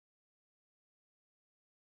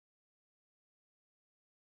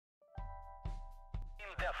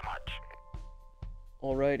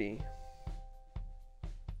Alrighty.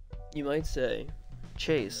 You might say,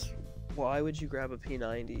 Chase, why would you grab a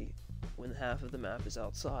P90 when half of the map is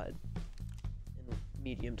outside? In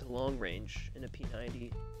medium to long range, and a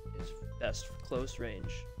P90 is best for close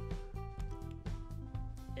range.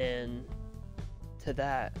 And to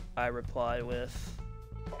that, I reply with,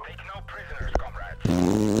 take no prisoners,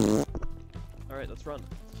 comrades. Alright, let's run.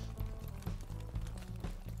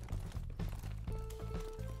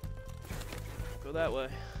 Go that way.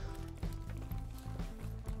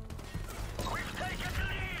 We've taken the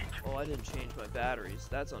lead. Oh, I didn't change my batteries.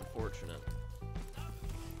 That's unfortunate.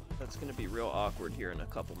 That's gonna be real awkward here in a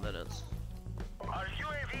couple minutes. Our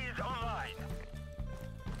UAV is online.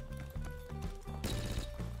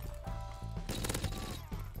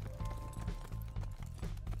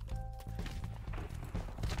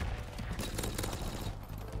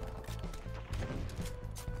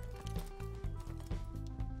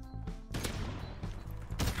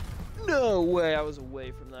 No way, I was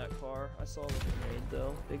away from that car. I saw the grenade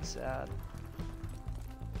though. Big sad.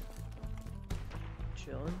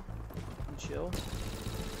 Chilling? You chill?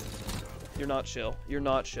 You're not chill. You're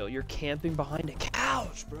not chill. You're camping behind a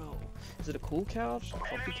couch, bro. Is it a cool couch? A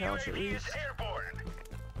comfy couch at least?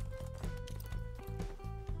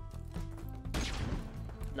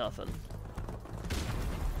 Nothing.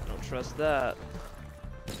 I don't trust that.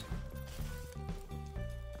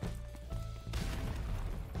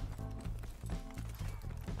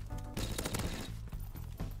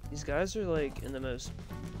 These guys are like in the most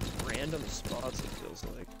random spots, it feels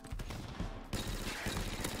like.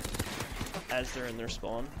 As they're in their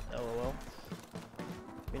spawn, lol.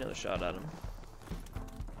 Give me another shot at him.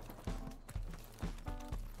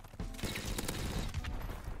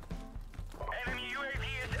 Enemy UAV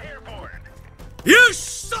is airborne. You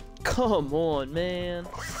suck! Come on, man.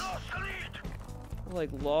 We've lost the lead. I like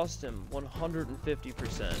lost him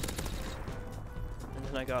 150%. And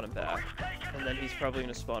then I got him back. And then he's probably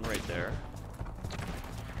gonna spawn right there.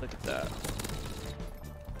 Look at that.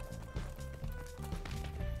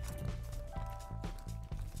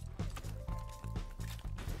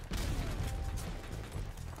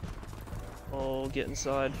 Oh, get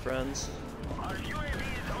inside, friends. Our UAV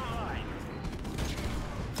is online.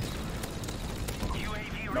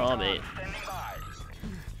 UAV Nah, recon mate. standing by.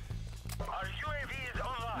 Our UAV is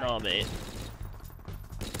online. Nah, mate.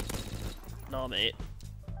 Nah, mate.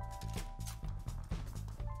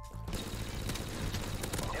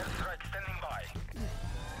 Airstrike standing by.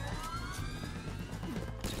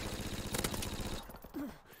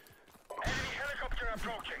 Enemy helicopter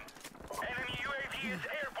approaching. Enemy UAV is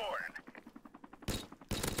airborne.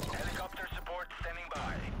 Helicopter support standing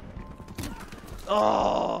by.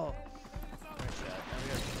 Oh! Alright, chat. Now we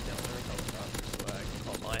gotta shoot down their helicopter so I can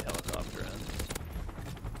call my helicopter in.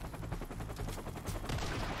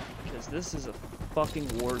 Because this is a fucking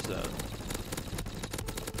war zone.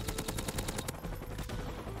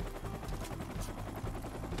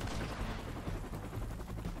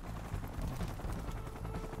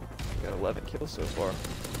 Got 11 kills so far.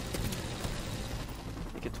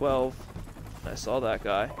 Make it 12. I saw that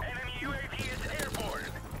guy. Enemy UAV is airborne.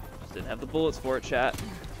 Just didn't have the bullets for it, chat.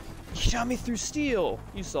 You shot me through steel!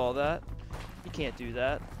 You saw that. You can't do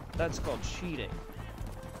that. That's called cheating.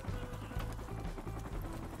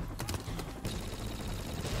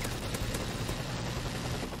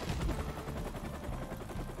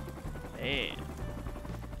 Man.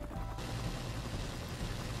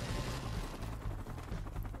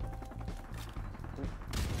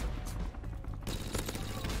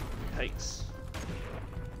 Yikes.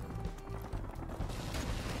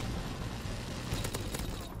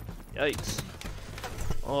 Yikes.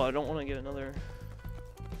 Oh, I don't want to get another...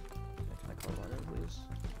 Can I call one in, please?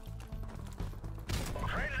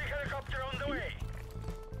 Friendly helicopter on the way.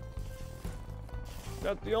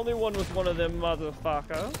 Got the only one with one of them,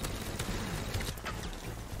 motherfucker.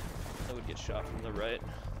 I would get shot from the right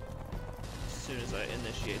as soon as I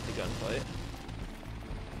initiate the gunfight.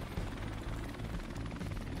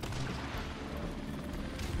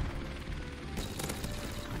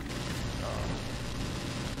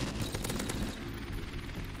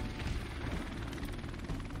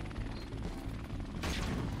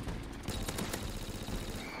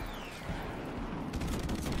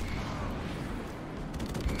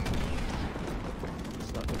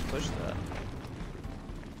 It's not gonna push that.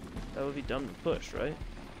 That would be dumb to push, right?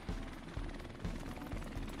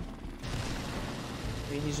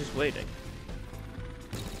 I mean, he's just waiting.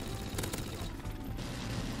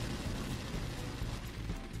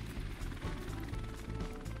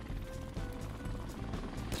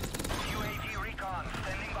 UAV recon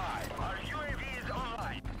standing by. Our UAV is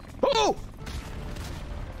online. Oh!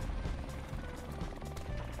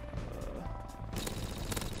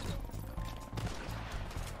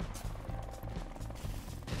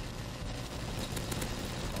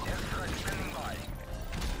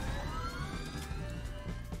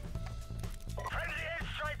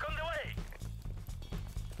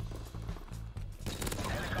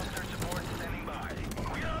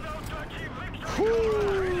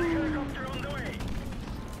 Helicopter on the way.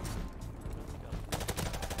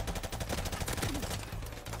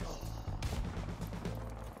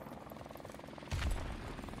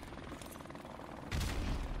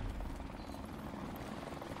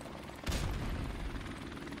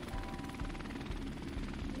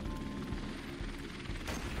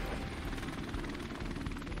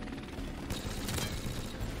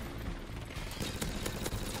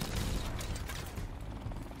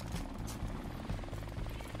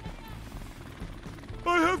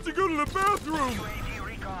 I have to go to the bathroom! UAV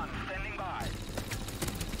recon standing by.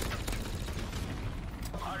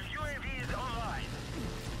 Our UAV is online.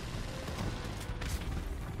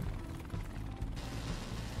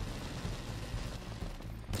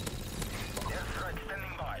 Airstrike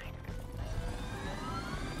standing by.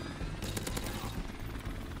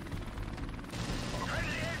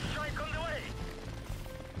 Friendly airstrike on the way.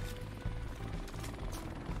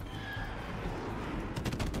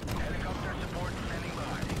 Helicopter support standing by.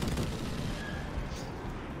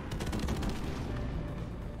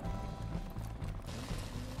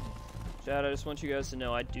 Chad, I just want you guys to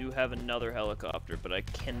know I do have another helicopter, but I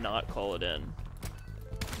cannot call it in.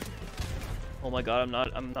 Oh my god,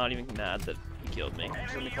 I'm not even mad that he killed me.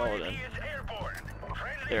 Just let me call it in.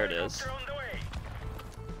 There it is.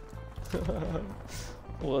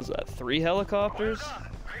 What was that? 3 helicopters?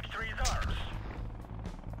 I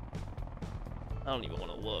don't even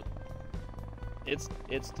want to look. It's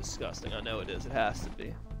disgusting. I know it is. It has to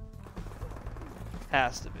be.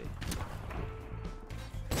 Has to be.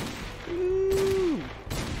 Ooh.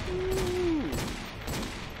 Ooh.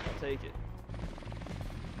 I'll take it.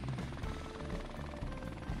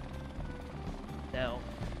 Now,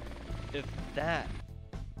 if that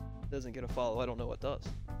doesn't get a follow, I don't know what does.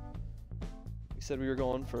 We said we were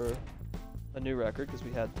going for a new record because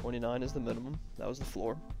we had 29 as the minimum. That was the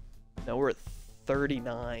floor. Now we're at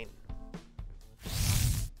 39.